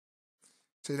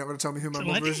So you're not going to tell me who my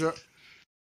mother is yet?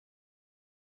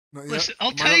 Not yet? Listen, I'll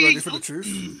Am tell I not you. ready for the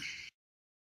truth?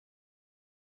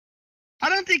 I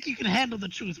don't think you can handle the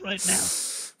truth right now.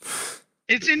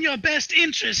 It's in your best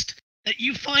interest that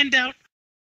you find out.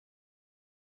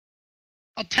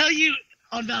 I'll tell you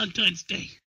on Valentine's Day.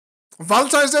 On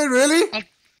Valentine's Day, really?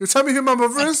 You tell me who my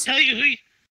mother is?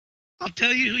 I'll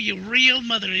tell you who your real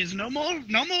mother is. No more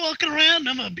walking around.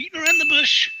 No more beating around the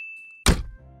bush.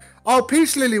 Oh,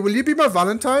 Peach Lily, will you be my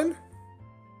Valentine?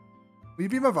 Will you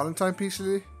be my Valentine, Peach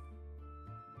Lily?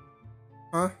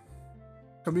 Huh?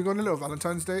 Can we go on a little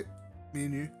Valentine's date? Me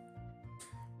and you.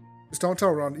 Just don't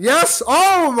tell Ron. Yes!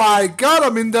 Oh my god,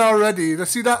 I'm in there already.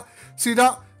 See that? See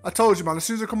that? I told you, man. As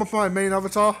soon as I come up with my main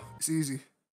avatar, it's easy.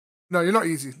 No, you're not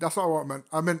easy. That's not what I meant.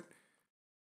 I meant,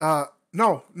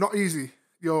 no, not easy.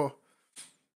 You're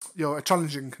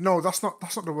challenging. No, that's not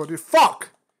the word. Fuck!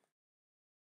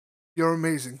 You're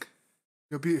amazing.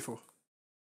 You're beautiful.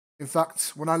 In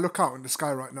fact, when I look out in the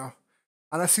sky right now,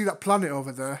 and I see that planet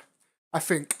over there, I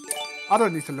think, I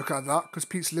don't need to look at that, because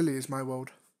Pete's Lily is my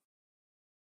world.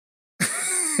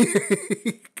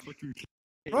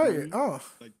 Right, oh.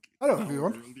 Hello,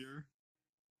 everyone.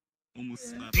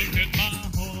 Almost what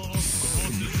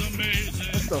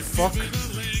the fuck?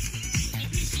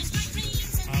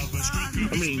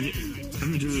 I mean,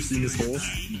 haven't you ever seen this horse?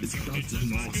 It's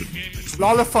goddamn awesome.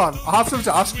 Lalafan, I have something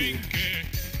to ask you.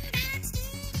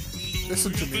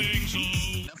 Listen to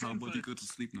me. How about you go to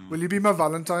sleep now? Will you be my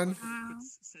Valentine?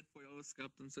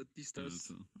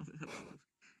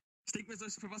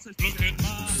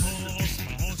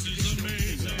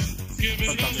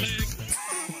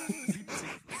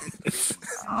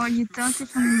 Oh, you don't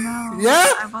even know. Yeah?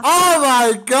 Oh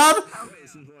my god!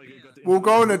 We'll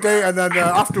go on a date and then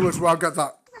afterwards we'll get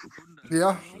that.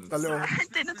 Yeah? That little... I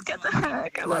didn't get the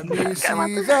Let me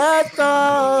see that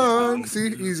tongue. See?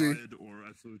 Easy.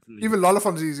 Even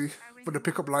Lolafon's easy for the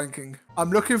pickup Lion King.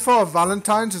 I'm looking for a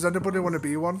Valentine's. Does anybody want to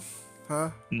be one?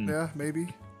 Huh? Yeah,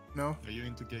 maybe? No? Are you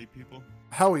into gay people?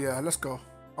 Hell yeah, let's go.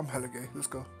 I'm hella gay. Let's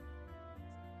go.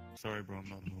 Sorry, bro, I'm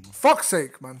not normal. Fuck's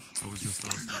sake, man. I was just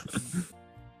asking.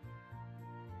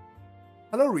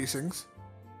 Hello, Reesings.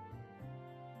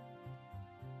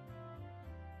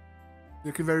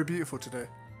 Looking very beautiful today.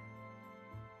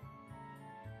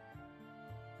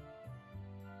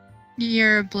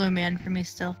 You're a blue man for me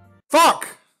still. Fuck!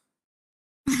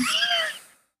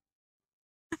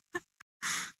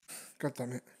 God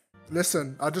damn it.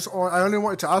 Listen, I only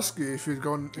wanted to ask you if you're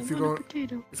going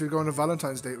on a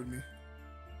Valentine's date with me.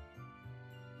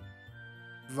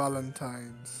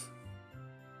 Valentines.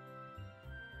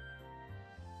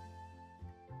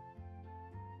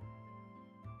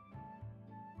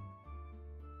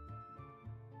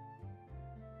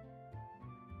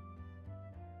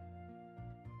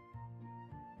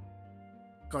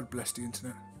 God bless the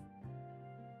internet.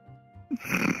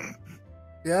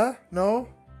 Yeah? No?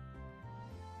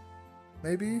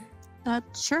 Maybe?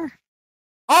 Sure.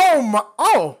 Oh my!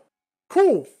 Oh,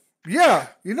 cool. Yeah.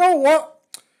 You know what?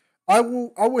 I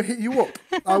will hit you up.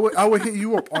 I will hit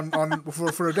you up on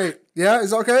for a date. Yeah,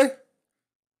 is that okay?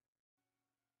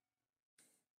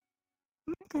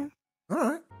 Okay. All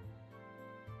right.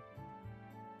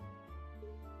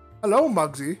 Hello,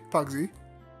 Pugsy. Oh,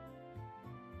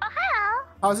 hello.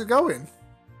 How's it going?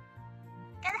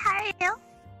 Good, how are you?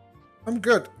 I'm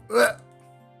good.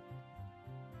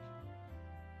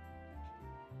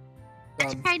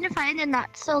 I'm trying to find a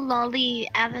not so lolly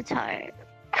avatar.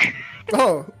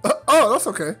 Oh, that's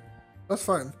okay. That's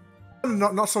fine.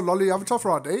 Not so lolly avatar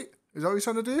for our date. Is that what you're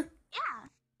trying to do? Yeah.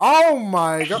 Oh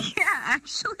my god. Yeah,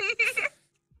 actually.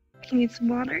 You need some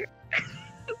water?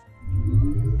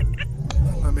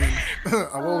 I mean,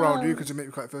 I will round you because you make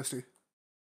me quite thirsty.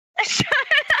 Shut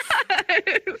up!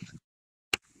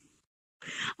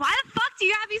 Why the fuck do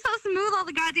you have to be so smooth all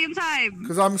the goddamn time?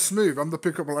 Because I'm smooth. I'm the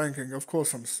pickup Lion King. Of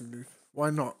course I'm smooth. Why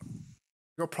not?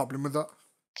 You got a problem with that?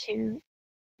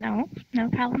 No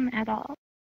problem at all.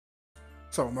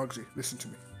 So, Muggsy, listen to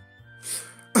me.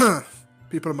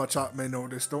 People in my chat may know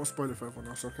this. Don't spoil it for everyone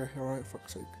else, okay? Alright,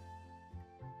 fuck's sake.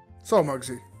 So,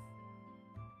 Muggsy.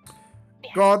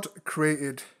 God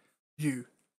created you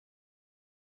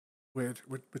with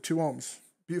two arms.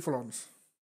 Beautiful arms.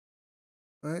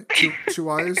 Right? Two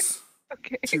eyes.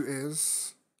 Okay. 2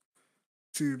 ears.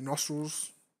 2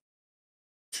 nostrils.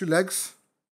 2 legs.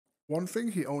 One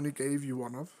thing he only gave you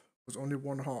one of was only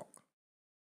 1 heart.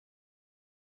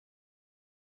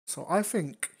 So I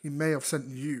think he may have sent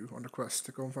you on a quest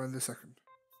to go and find the second.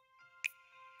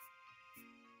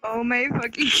 Oh my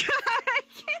fucking god, I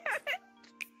can't.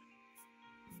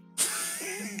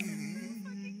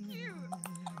 Fucking cute.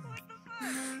 What the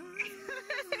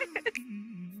fuck?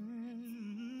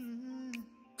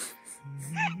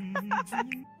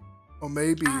 Or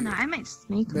maybe. I don't know. I might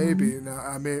sneak Maybe. one.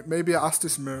 No, maybe I asked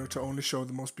this mirror to only show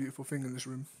the most beautiful thing in this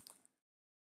room.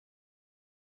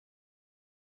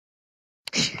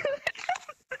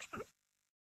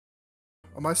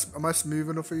 Am I smooth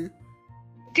enough for you?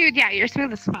 Dude, yeah, you're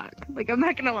smooth as fuck. Like, I'm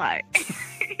not gonna lie.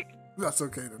 That's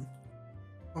okay then.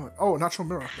 Oh, natural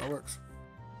mirror. That works.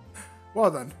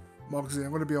 Well then, Mogsy,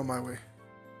 I'm gonna be on my way.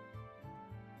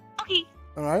 Okay.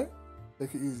 Alright?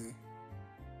 Take it easy.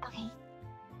 Okay.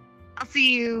 I'll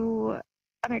see you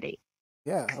on our date.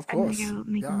 Yeah, of I'm course. gonna go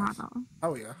make a Yeah. model.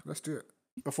 Oh yeah, let's do it.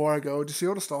 Before I go, do you see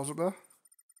all the stars up there?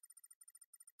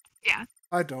 Yeah.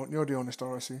 I don't. You're the only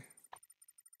star I see.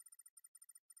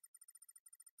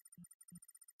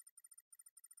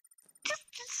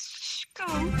 Just go.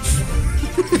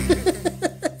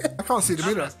 I can't see the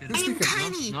mirror. Who's I am speaking?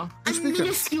 tiny. No? I'm speaking?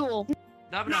 minuscule.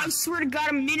 No, I swear to God,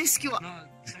 I'm minuscule.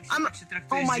 I'm.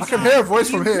 Oh my I God. can hear a voice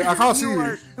from here. I can't see You you.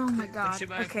 are- Oh my God.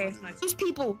 Okay. These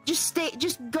people, just stay.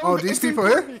 Just go. Oh, with- these it's people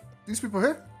important. here? These people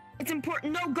here? It's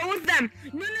important. No, go with them.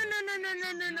 No.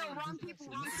 Wrong people.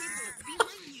 Behind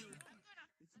you.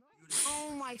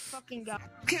 Oh my fucking God.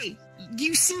 Okay,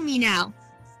 you see me now.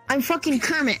 I'm fucking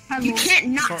Kermit. You can't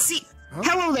not see. Huh?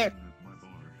 Hello there.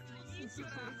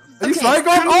 Are you Okay, Flygon?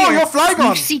 come Oh, here. you're Flygon!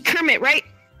 You see Kermit, right?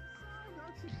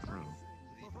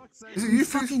 Is it you?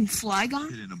 Fucking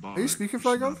Flygon? Are you speaking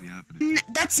Flygon?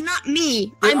 That's not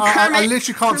me. Wait, I'm I Kermit. literally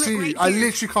can't Kermit see you. right I here.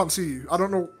 literally can't see you. I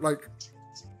don't know, like...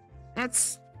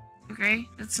 That's okay.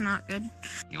 That's not good.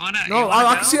 You wanna? No,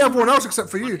 I can see everyone else except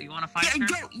for you. You wanna fight? Yeah, Kermit?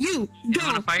 go. You go.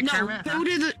 wanna fight no, Kermit, go huh?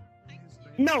 to the.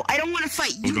 No, I don't want to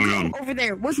fight. You What's going go on? over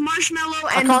there with Marshmallow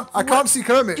I and. can't see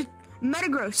Kermit.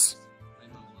 Metagross.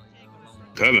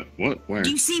 Kermit, what? Where?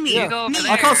 Do you see me? Yeah. You go over Me.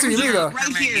 there. I can't see you either. Right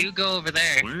Kermit, here. you go over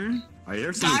there. Where? I hear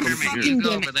God someone coming Kermit, from fucking you here. go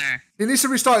damn over it. there. He needs to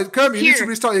restart it. Kermit, you need to Here.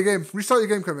 restart your game. Restart your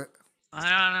game, Kermit.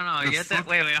 I don't know. You get that?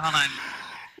 Wait, hold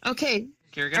on. Okay.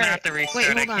 You're gonna have to restart. Wait,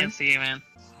 I hold on. can't see you, man.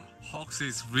 HAWXX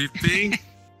is ripping.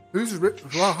 Who's Rip?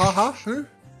 Who?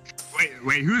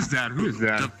 Wait, who's that? Who's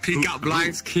that? The Pickup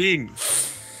Lines King.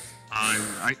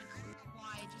 I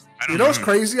don't You know what's know.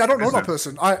 crazy? I don't know Who's that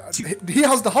person. He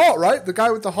has the heart, right? The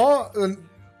guy with the heart. And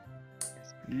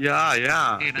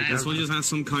Yeah. Dude, This one just has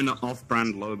some kind of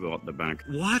off-brand logo at the back.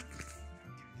 What?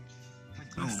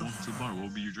 Bar. What will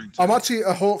be your drink? I'm actually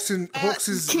a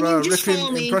HAWXX's Can you just follow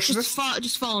ripping me? impressionist.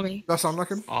 Just follow me. That sound like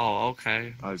him? Oh,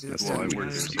 okay. That's Yeah. why we're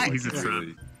He's a trap.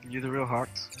 You the real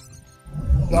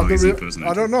HAWXX? No, I'm the he's real-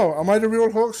 impersonating. I don't know. Am I the real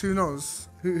HAWXX? Who knows?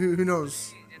 Who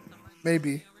knows?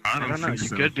 Maybe. I don't know. You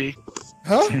could be.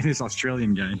 Huh? This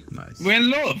Australian guy. Nice. We're in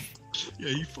love. Yeah,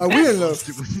 you Are we in love?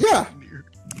 Yeah.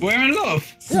 We're in love.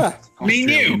 Yeah. Me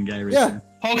and you. Australian guy right Yeah. there.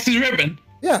 HAWXX is ripping.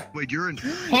 Yeah. Wait, you're in.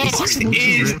 HAWXX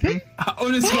is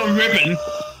underscore ripping.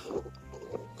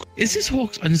 Is this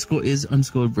HAWXX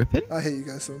underscore ripping? I hate you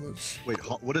guys so much. Wait,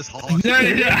 what is HAWXX?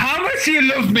 No, how much do you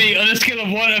love me on a scale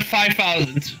of 1 to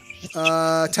 5,000?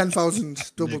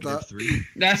 10,000. Double that. -3.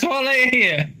 That's all I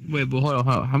hear. Wait, but hold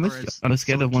on. How much Alright, on a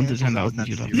scale of 1 to cancel 10,000 that,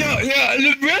 do you love? that's Yeah,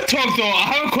 real talk though. I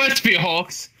have a question for you,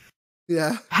 HAWXX.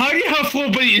 Yeah. How do you have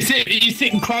full body? You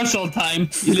sit and crouch all the time.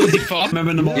 You lazy fuck.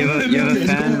 Remember the You have a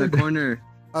fan in the corner.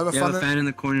 I have a You have a fan. fan in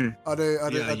the corner. I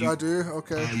do.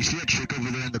 Okay. You see that chick over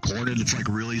there in the corner that's like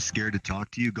really scared to talk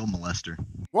to you? Go molest her.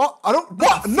 What? I don't.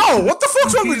 What? No. What the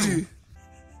fuck's wrong with you?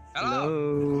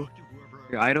 Hello.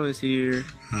 Your idol is here.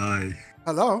 Hi.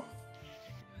 Hello.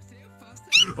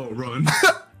 Oh, run.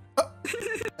 Are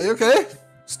you okay?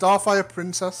 Starfire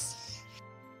Princess.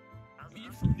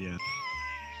 Yeah.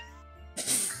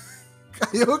 Are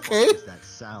you okay? What is that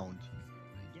sound?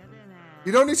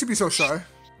 You don't need to be so shy.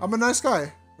 I'm a nice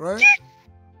guy, right?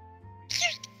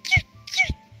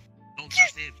 Don't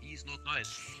trust him. He's not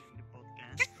nice.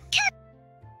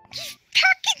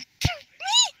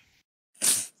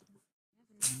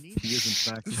 He is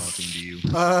in fact talking to you.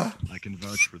 I can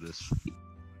vouch for this.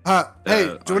 Hey,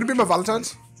 do you want to be my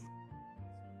Valentines?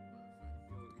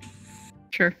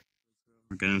 Sure.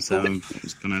 We're gonna have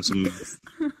some.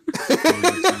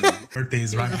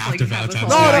 Birthday's right That's after like how it's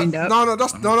Valentine's all Day. lined up. No,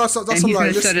 that's And a he's lie. gonna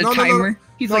Listen, set a no, timer.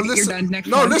 He's no, like, listen. you're done next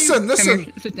No, month. listen, Come listen,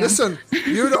 here, sit down. listen.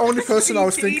 You're the only person I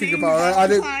was thinking about.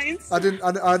 Right?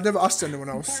 I never asked anyone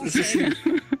else. It's just you. You're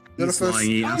the He's first. lying.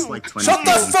 He asked like 20 Shut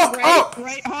the times. fuck up!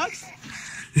 Right, HAWXX?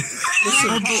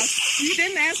 Listen. You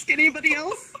didn't ask anybody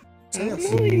else? Yes.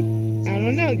 I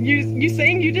don't know. You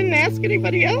saying you didn't ask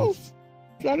anybody else?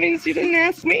 So that means you didn't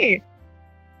ask me.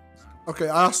 Okay,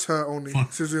 I asked her only.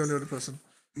 She's the only other person.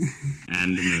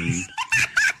 And the moon.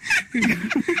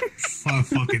 I'm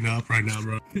fucking up right now,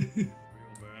 bro.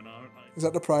 Is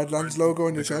that the Pride Lands logo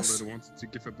on your chest?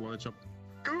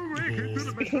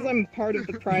 Because I'm part of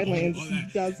the Pride Lands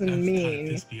doesn't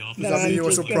mean that mean I'm you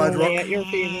want just some gonna Pride lay Rock? at your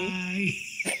feet.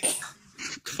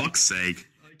 Fuck's sake.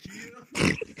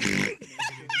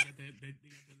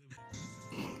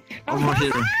 Over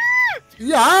here.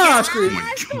 Yeah, Queen.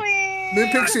 Moon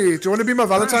Pixie, do you want to be my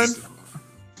Valentine?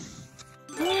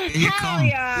 Here you come.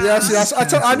 Yes.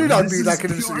 I knew that would be like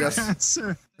an instant yes.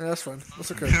 Yeah, that's fine.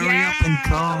 That's okay. Hurry up and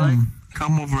come.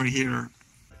 Come over here.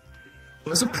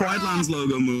 Where's the Pride Lands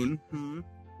logo, Moon?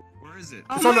 Where is it?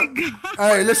 It's on the,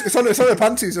 hey, listen, it's on the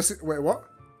panties. Wait, what?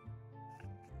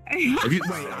 Have you,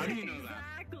 wait, how do you know that?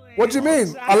 What do you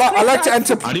mean? I like to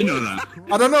enter. How do you know that?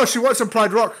 I don't know. She wants some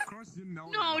Pride Rock.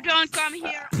 No, don't come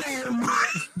here.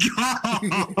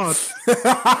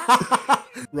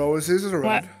 Roses are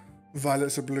red,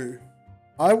 violets are blue.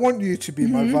 I want you to be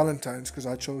my Valentines because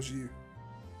I chose you.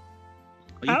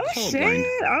 Oh shit!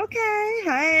 Okay,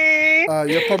 hey.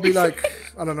 You're probably like,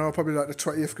 I don't know, probably like the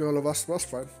 20th girl of us. But that's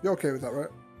fine. You're okay with that, right?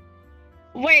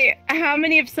 Wait, how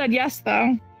many have said yes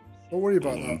though? Don't worry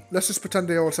about that. Let's just pretend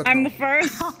they all said I'm no. the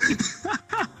first.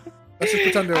 Let's just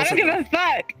pretend they all I said don't give no. a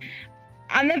fuck.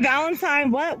 I'm the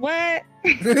Valentine. What?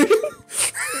 Take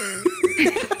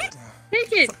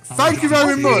it. Thank you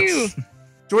very much. you. Do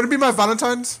you want to be my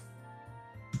Valentines?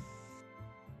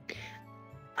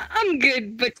 I'm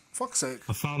good, but Fuck's sake.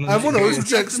 Everyone always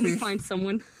rejects me. Find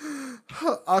someone.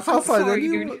 I can't find sorry,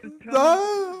 anyone. dude.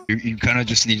 No. You kind of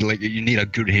just need you need a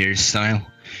good hairstyle,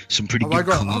 some pretty Have I good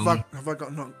got cologne. have I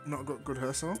got not got good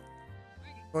hair so?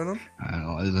 Going on? I don't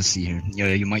know, let's see here. Yeah,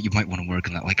 you might want to work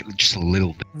on that, like just a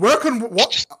little bit. Work on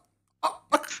what?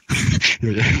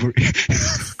 We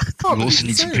also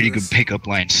need some pretty good pickup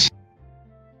lines.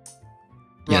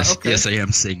 Right, Yes, okay. yes, I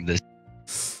am saying this.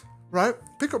 Right,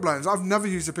 pickup lines. I've never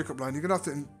used a pickup line. You're gonna have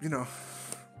to, you know.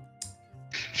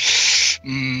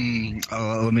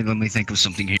 Let me think of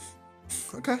something here.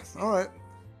 Okay, all right.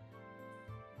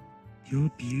 You're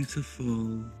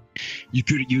beautiful. You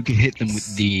could hit them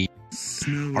with the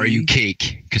 "Are you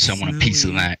cake?" Because I want a piece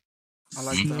of that. I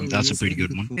like that. That's a pretty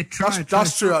good one.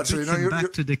 That's true, actually. No,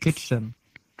 Back to the kitchen.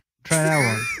 Try that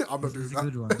one. I'm gonna do That's a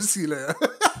good that. one. See you later.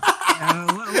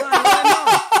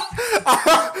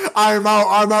 I'm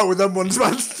out with them ones,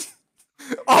 man.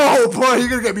 Oh boy, you're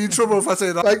gonna get me in trouble if I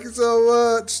say that. Thank you so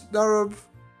much, Darab.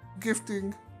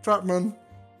 Gifting, Trapman.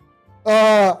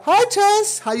 Hi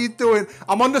Tess, how you doing?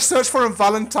 I'm on the search for a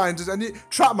Valentine. Does any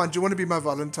Trapman, do you want to be my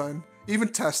Valentine? Even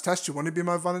Tess, do you want to be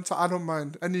my Valentine? I don't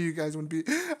mind. Any of you guys want to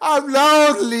be? I'm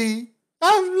lonely.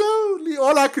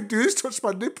 All I could do is touch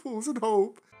my nipples and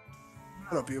hope.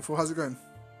 Hello, beautiful. How's it going?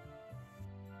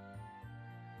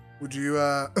 Would you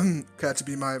care to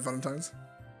be my Valentines?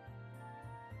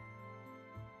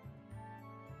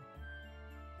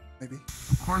 Maybe.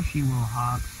 Of course you will,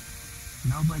 HAWXX.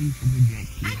 Nobody should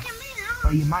reject you.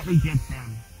 Or you might reject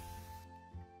them.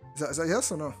 Is that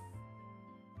yes or no?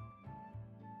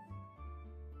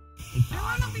 You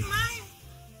wanna be mine?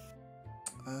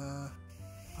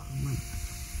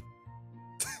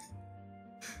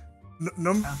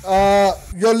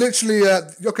 You're literally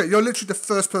okay. You're literally the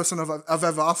first person I've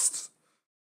ever asked,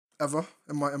 ever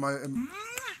in my.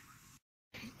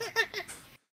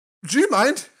 Do you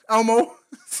mind, Elmo?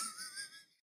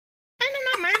 I don't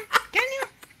know, man. Can you?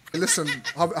 Hey, listen,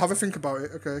 have a think about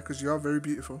it, okay? Because you are very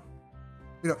beautiful.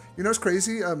 You know it's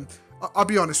crazy. I'll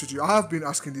be honest with you. I have been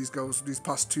asking these girls these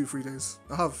past 2-3 days.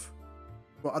 I have,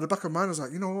 but at the back of my mind, I was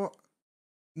like, you know what?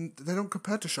 They don't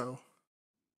compare to Cheryl.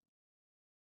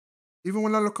 Even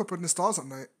when I look up at the stars at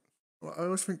night, I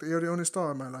always think that you're the only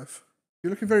star in my life.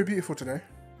 You're looking very beautiful today.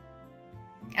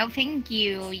 Oh, thank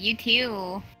you. You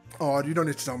too. Oh, you don't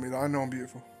need to tell me that. I know I'm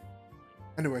beautiful.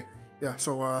 Anyway, yeah.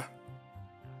 So,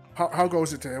 how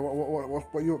goes it today? What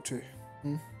are you up to?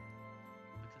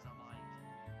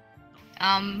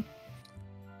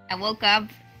 I woke up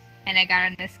and I got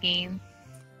on this game.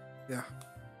 Yeah.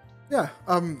 Yeah.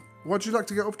 What'd you like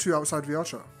to get up to outside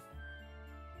VRChat?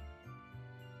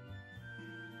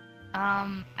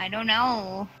 I don't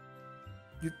know.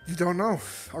 You don't know?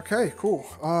 Okay, cool.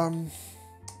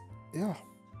 Yeah.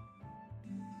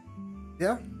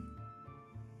 Yeah.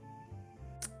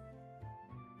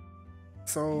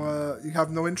 So, you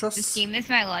have no interest? This game is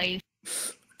my life.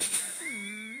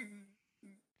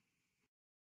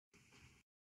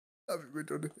 I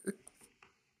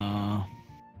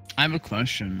have a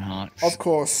question, HAWXX. Of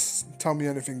course. Tell me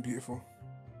anything beautiful.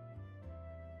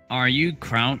 Are you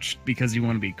crouched because you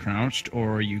want to be crouched,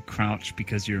 or are you crouched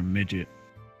because you're a midget?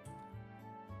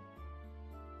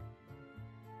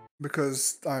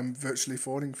 Because I'm virtually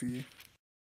falling for you.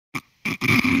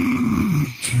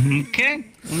 Okay.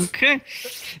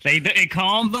 They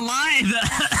call him the lion.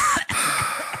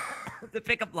 The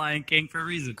pickup Lion King for a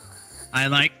reason. I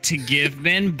like to give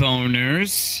men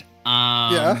boners.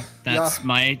 That's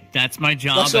my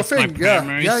job. That's your my thing,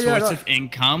 primary yeah, source of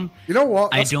income. You know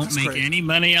what? I don't make any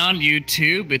money on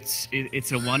YouTube.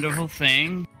 It's a wonderful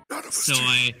thing. So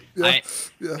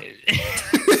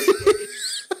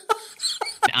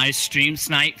I stream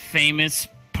snipe famous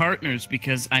partners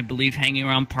because I believe hanging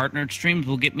around partnered streams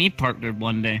will get me partnered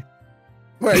one day.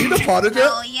 Wait, are you not partnered yet?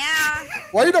 Oh yeah.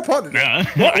 Why are you not partnered yet?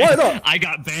 Why not? I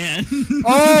got banned.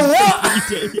 Oh, what?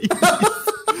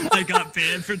 I got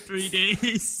banned for 3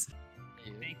 days.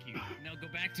 Thank you. No, go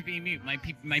back to being mute. My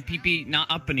PP not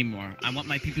up anymore. I want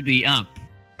my PP to be up.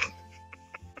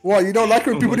 What, you don't like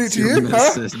when people do it to you,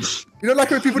 huh? You don't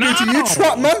like when people do it to you,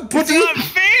 trap man, buddy? It's not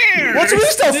fair! What do you mean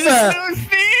it's not fair? Not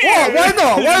fair! What? Why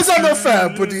not? Why is that not fair,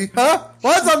 buddy? Huh?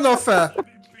 Why is that not fair?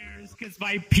 Because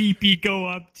my PP go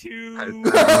up too.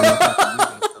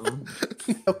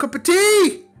 A cup of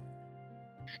tea!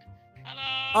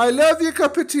 Hello. I love you,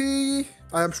 cup of tea.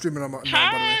 I am streaming on my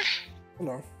now, by the way.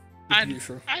 Hello. I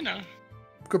know.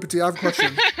 Cup of tea, I have a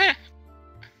question.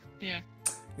 Yeah.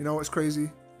 You know what's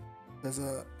crazy? There's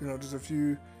a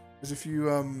few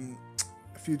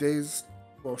days,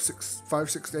 well,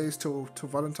 5-6 days till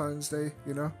Valentine's Day.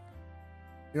 You know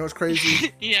what's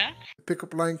crazy? Yeah. Pick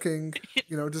up Lion King.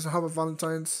 Doesn't have a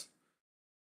Valentine's.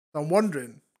 I'm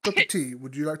wondering, cup of tea.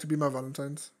 Would you like to be my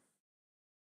Valentine's?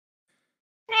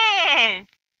 Whoa!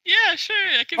 Yeah, sure.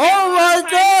 I can. Oh my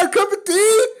God, cup of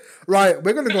tea! Right,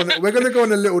 we're gonna go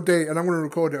on a little date, and I'm gonna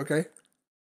record it. Okay?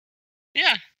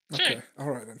 Yeah. Sure. Okay.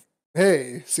 All right then.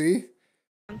 Hey, see?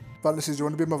 Valentine's, do you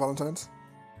want to be my Valentine's?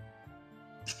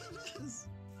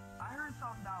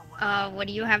 What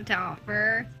do you have to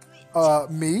offer?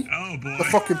 Me. Oh boy. The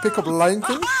fucking pickup Lion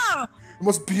King. The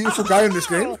most beautiful guy in this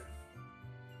game.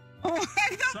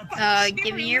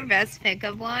 Give me your best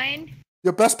pickup line.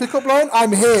 Your best pickup line?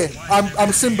 I'm here.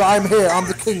 I'm Simba. I'm here. I'm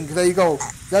the king. There you go.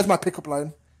 There's my pickup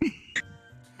line.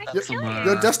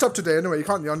 You're dressed up today anyway. You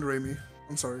can't underrate me.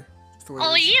 I'm sorry.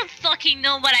 Oh, you don't fucking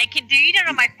know what I can do. You don't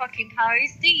know my fucking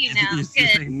powers, do you now? You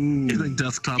think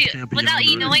desktop Dude, can't be without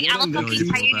you knowing, I'll no, fucking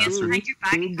tie your hands behind your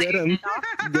back and cut your head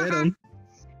off. Get him.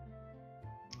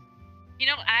 You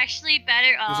know, actually,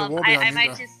 better, I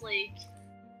might just, like...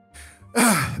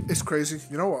 It's crazy.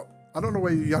 You know what? I don't know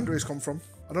where your yanderes come from.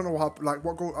 I don't know what happened. Like,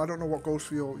 I don't know what goes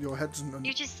through your heads and...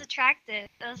 You're just attracted.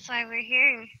 That's why we're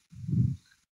here.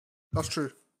 That's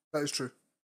true. That is true.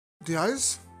 The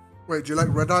eyes? Wait, do you like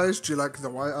red eyes? Do you like the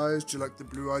white eyes? Do you like the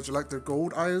blue eyes? Do you like the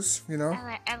gold eyes? You know?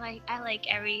 I like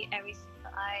every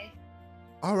single eye.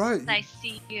 All right. I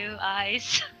see you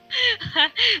eyes.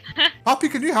 Happy,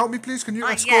 can you help me, please? Can you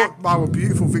escort our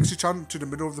beautiful VRChat to the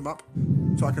middle of the map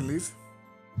so I can leave?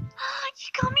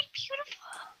 You call me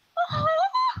beautiful.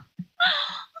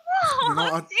 You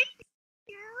know, thank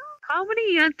you. How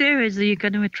many yanderes are you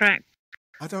going to attract?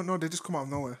 I don't know. They just come out of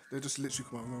nowhere. They just literally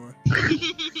come out of nowhere.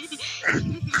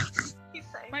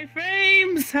 My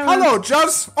frames! Hello,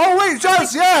 Jazz! Oh, wait,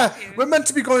 Jazz, yeah! We're meant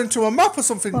to be going to a map or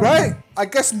something, right? I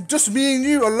guess just me and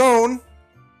you alone.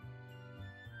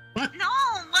 What? No,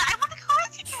 I want to call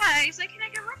with you guys. Why can't I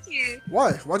go with you?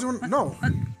 Why? Why do you want... No. Why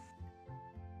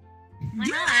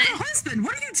You're not? my husband!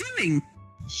 What are you doing?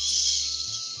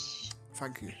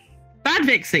 Thank you. Bad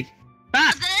Vixie!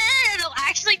 Bad! No,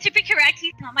 actually, to be correct,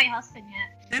 he's not my husband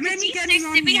yet. That made me He's getting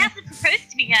on he here. hasn't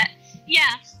proposed to me yet.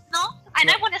 Yeah, no? And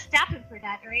I want to stab him for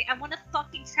that, right? I want to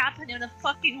fucking trap him in a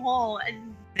fucking hole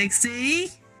and...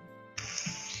 Vixie?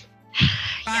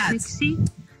 Yeah. Vixie?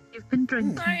 You've been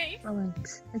drinking. Sorry.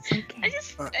 Relax. It's okay. I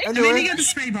just... Anyway, get the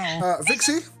spray ball.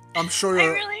 Vixie, I'm sure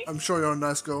you're a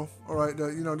nice girl. All right,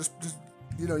 just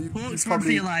you It's probably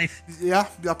for your life. Yeah,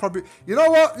 probably. You know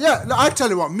what? Yeah, I tell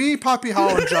you what. Me, Pappy,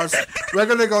 How, and Jazz, we're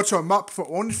gonna go to a map for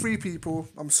only 3 people.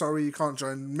 I'm sorry you can't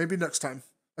join. Maybe next time.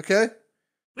 Okay?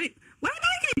 Wait, why am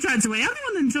I getting dragged away? I'm the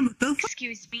one that jumped.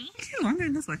 Excuse me? I'm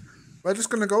going this way. We're just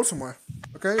gonna go somewhere.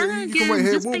 Okay? You can wait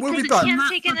here. We'll be back. I can't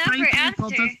take a no for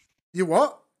answer. You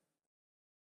what?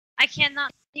 I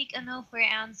cannot take a no for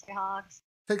answer, HAWXX.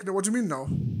 Take no. What do you mean no?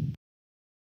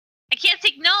 I can't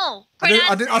take no for I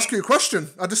answer. didn't ask you a question.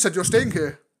 I just said you're staying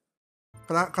here.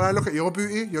 Can I look at your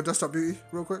beauty, your desktop beauty,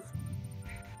 real quick?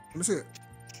 Let me see it.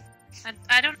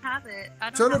 I don't have it. I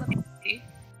don't Turn have up. it.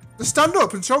 Just stand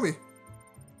up and show me.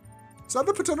 Stand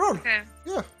up and turn around. Okay.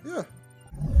 Yeah.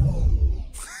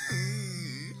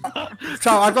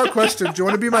 Chow, I got a question. Do you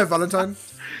want to be my Valentine?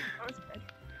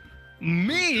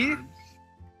 Me?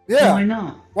 Yeah. Why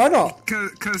not? Why not?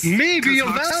 Me be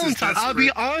your Valentine. I'll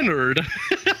be honored.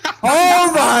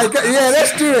 Oh my god! Yeah,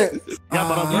 let's do it. Yeah,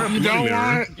 but you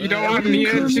don't want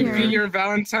Mia to be your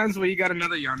Valentine's. Well, you got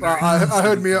another yonder. I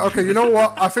heard Mia. Okay, you know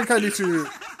what? I think I need to.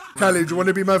 Kelly, do you want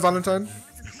to be my Valentine?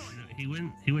 He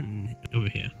went over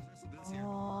here.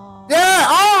 Yeah!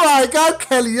 Oh my god,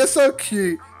 Kelly, you're so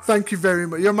cute. Thank you very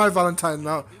much. You're my Valentine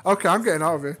now. Okay, I'm getting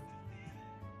out of here.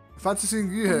 Fancy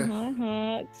seeing you here.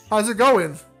 HAWXX. How's it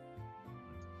going?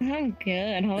 I'm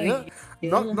good. How are Yeah,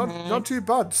 you? not too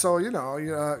bad. So you know,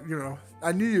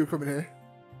 I knew you were coming here.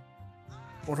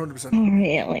 100%. Oh,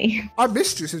 really? I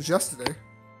missed you since yesterday.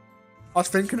 I was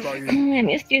thinking about you. I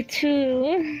missed you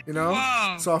too. You know,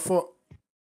 so I thought,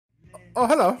 oh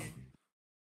hello.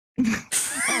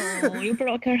 Oh, you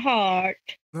broke her heart.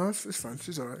 No, it's fine.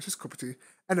 She's alright. It's just a cup of tea.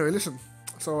 Anyway, listen.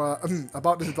 So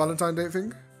about this Valentine Day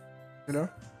thing, you know.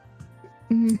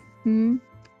 Mm-hmm.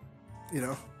 You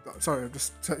know, sorry, I'm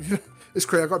just it's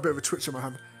crazy. I got a bit of a twitch in my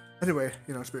hand. Anyway,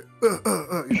 you know, it's a bit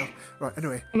you know. Right.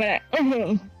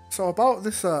 Anyway. So about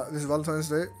this this Valentine's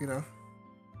Day, you know.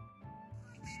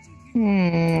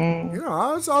 You know,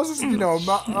 I was just, you know,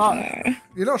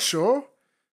 you're not sure?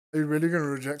 Are you really gonna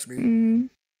reject me?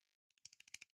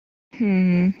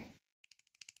 Listen,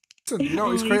 you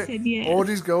know, it's great. Yes. All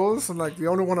these girls, and like the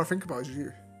only one I think about is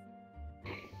you.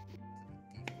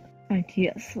 My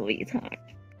dear sweetheart.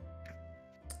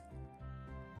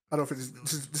 I don't think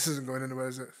this isn't going anywhere,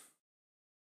 is it?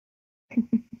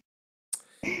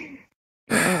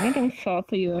 I don't fall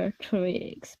for your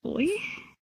tricks, boy.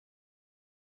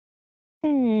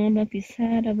 Oh, don't be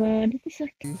sad about it. It's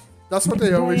okay. That's what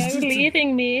they always Why are do. you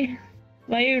leaving me?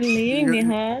 Why are you leaving me,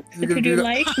 HAWXX? Because you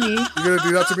like me. You gonna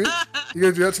do that to me? You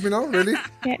gonna do that to me now? Really?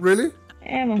 Yeah. Really?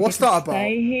 I want What's you to that about?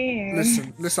 stay here.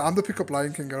 Listen, I'm the pickup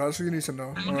line king, girl. That's what you need to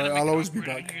know. Alright, I'll always be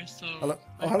back. Hello?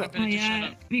 Oh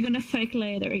yeah, we're gonna fake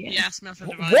later, yeah. Yeah, smell for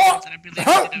the What? Valentines, and I believe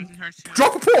Huh? that was her too.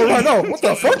 Drop a portal right now. What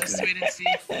the fuck? Just wait and see.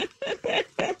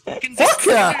 Fuck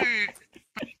yeah!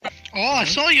 Oh, I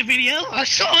saw your video. I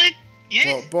saw it.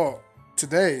 Yeah. But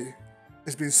today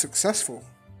has been successful.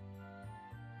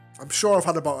 I'm sure I've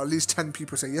had about at least 10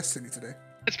 people say yes to me today.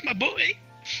 That's my boy.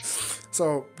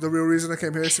 So the real reason I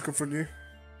came here is to confront you.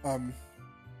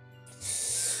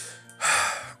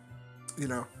 You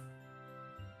know,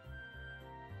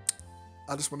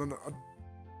 I just want to know.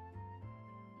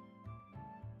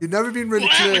 You've never been really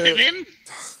clear.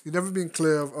 You've never been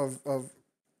clear of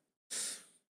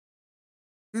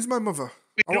who's my mother.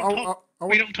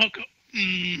 We don't talk.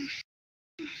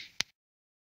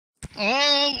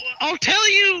 Oh, I'll tell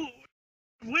you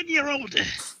when you're older.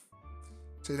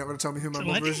 So you're not going to tell me who my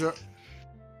mother is yet?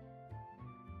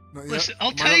 Not yet? Listen, I'll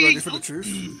Am I tell not you. ready for the truth?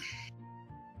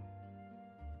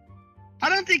 I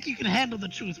don't think you can handle the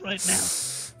truth right now.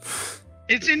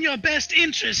 It's in your best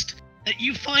interest that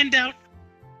you find out.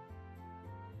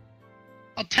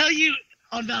 I'll tell you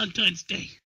on Valentine's Day.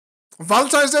 On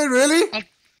Valentine's Day, really?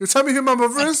 You tell me who my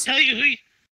mother is?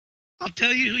 I'll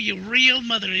tell you who your real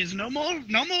mother is. No more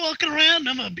walking around.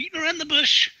 No more beating around the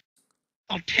bush.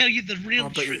 I'll tell you the real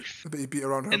truth. I bet you beat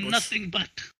around her And bush. nothing but.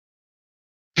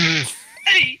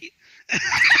 Hey.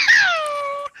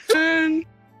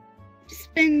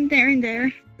 Just been there and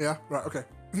there. Yeah, right, okay.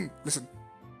 Listen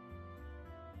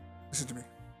to me.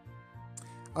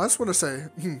 I just want to say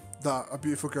that a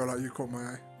beautiful girl like you caught my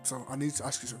eye. So I need to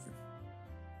ask you something.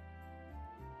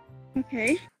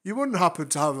 Okay. You wouldn't happen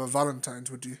to have a Valentine's,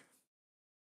 would you?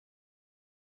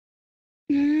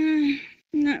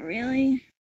 Not really.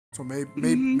 So maybe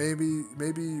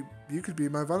you could be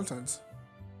my Valentine's.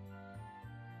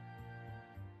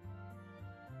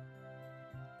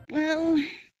 Well,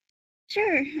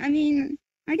 sure. I mean,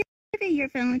 I guess I'll be your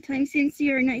Valentine since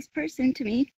you're a nice person to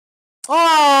me.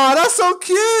 Oh, that's so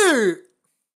cute!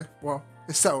 Well,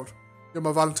 it's settled. You're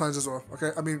my Valentine's as well,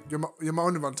 okay? I mean, you're my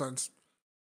only Valentine's.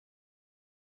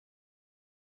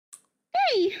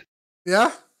 Hey!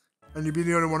 Yeah? And you'll be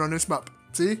the only one on this map.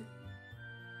 See?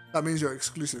 That means you're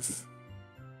exclusive.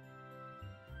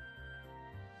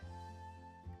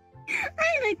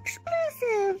 I'm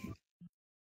exclusive!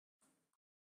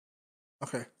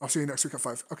 Okay, I'll see you next week at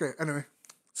 5. Okay, anyway.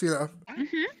 See you later.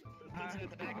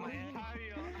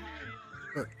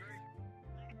 Wait.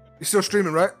 You're still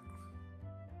streaming, right?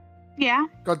 Yeah.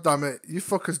 God damn it. You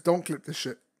fuckers don't clip this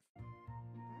shit.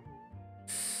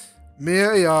 Mia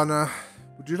Iana,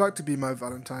 would you like to be my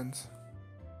Valentine's?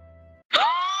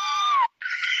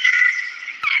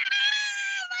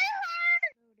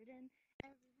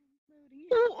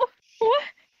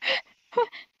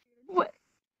 What?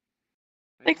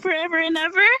 Like forever and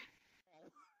ever?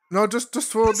 No, just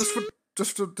for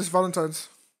this Valentine's.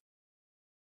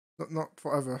 Not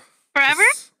forever. Forever?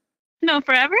 No,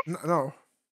 forever? No.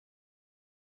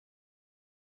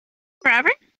 Forever?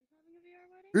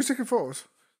 Who's taking photos?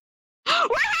 We're having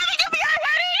a VR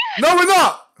wedding! No, we're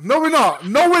not. No, we're not.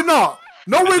 No, we're not.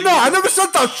 No, we're not. I never said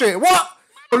that shit. What?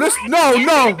 Oh,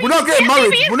 no, we're not getting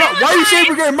married. We're not. Why are you saying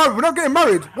we're getting married? We're not getting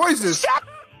married. What is this?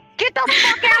 Get the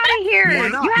fuck out of here! Yeah,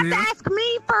 You have to ask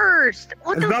me first.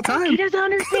 What It's the about fuck? time. He doesn't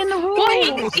understand the rules.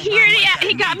 Well,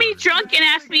 he got me drunk and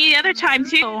asked me the other time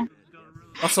too.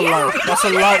 That's a lie. That's a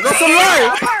lie. That's a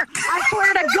lie. I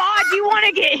swear to God, you want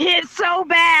to get hit so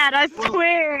bad. I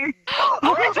swear. He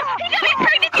got me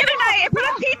pregnant the other night in front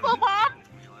of people, Mom.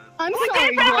 I'm We sorry, did it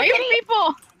in front of right?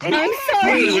 people. I'm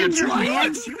sorry.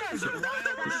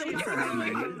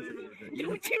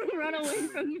 Don't you run away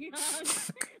from me,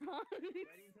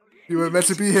 You were meant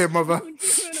to be here, mother.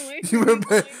 You were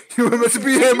meant to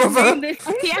be here, mother.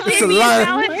 It's a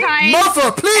lie.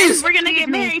 Mother, please. We're gonna get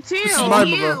married too. This is my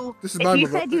mother. This is my You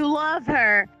mother. said you love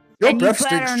her. Your and breath you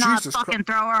better stinks. not Jesus fucking Christ.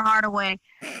 throw her heart away.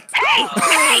 Hey!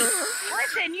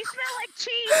 Listen, you smell like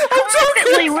cheese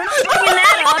constantly. We're not bringing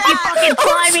that up, you fucking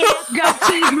slimy goat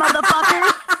cheese motherfucker.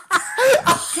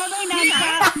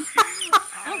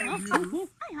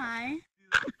 Hi.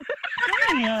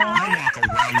 I walk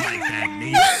around like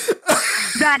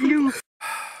that, That new.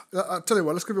 I'll tell you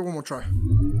what, let's give it one more try.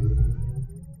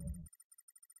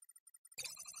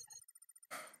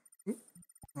 Oop,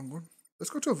 wrong one. Let's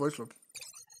go to a voice club.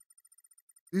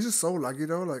 These are so laggy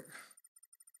though, like.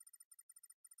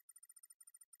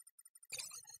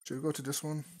 Should we go to this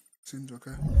one? Seems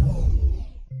okay.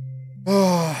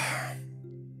 Oh,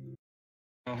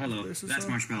 Oh, hello. This is That's a-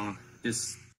 Marshmallow.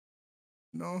 Just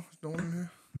no, no one in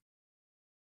here.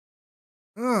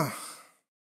 Ah.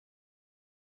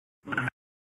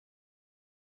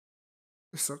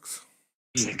 This sucks.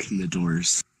 check the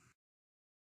doors.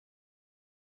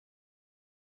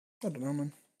 I don't know,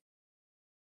 man.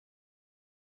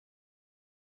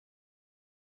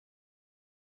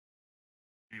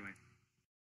 Anyway.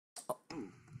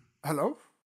 Hello?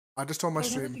 I just told my I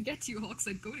wanted to stream. get to you, HAWXX.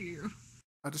 I'd go to you.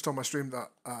 I just told my stream that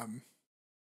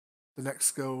the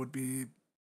next girl would be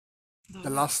the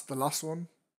last one,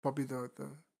 probably the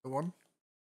one.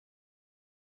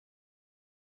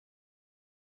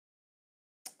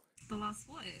 The last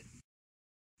what?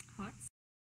 HAWXX?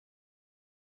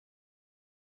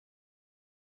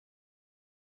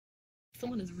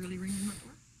 Someone is really ringing my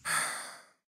door.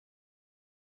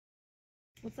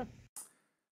 What's up?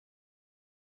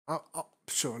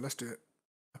 Sure, let's do it.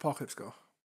 Apocalypse Girl.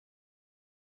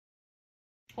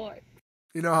 What?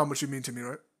 You know how much you mean to me,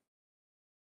 right?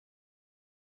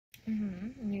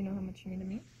 And you know how much you mean to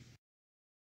me?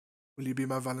 Will you be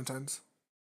my Valentines?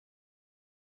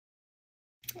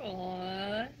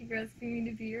 Aww, you're asking me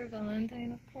to be your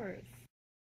Valentine, of course.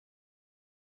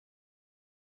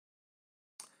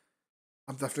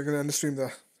 I'm definitely gonna end the stream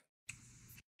there.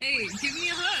 Hey, give me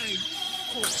a hug!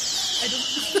 I don't.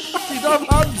 You don't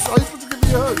have hands! How are you supposed to give me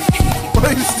a hug?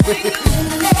 What is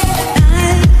this?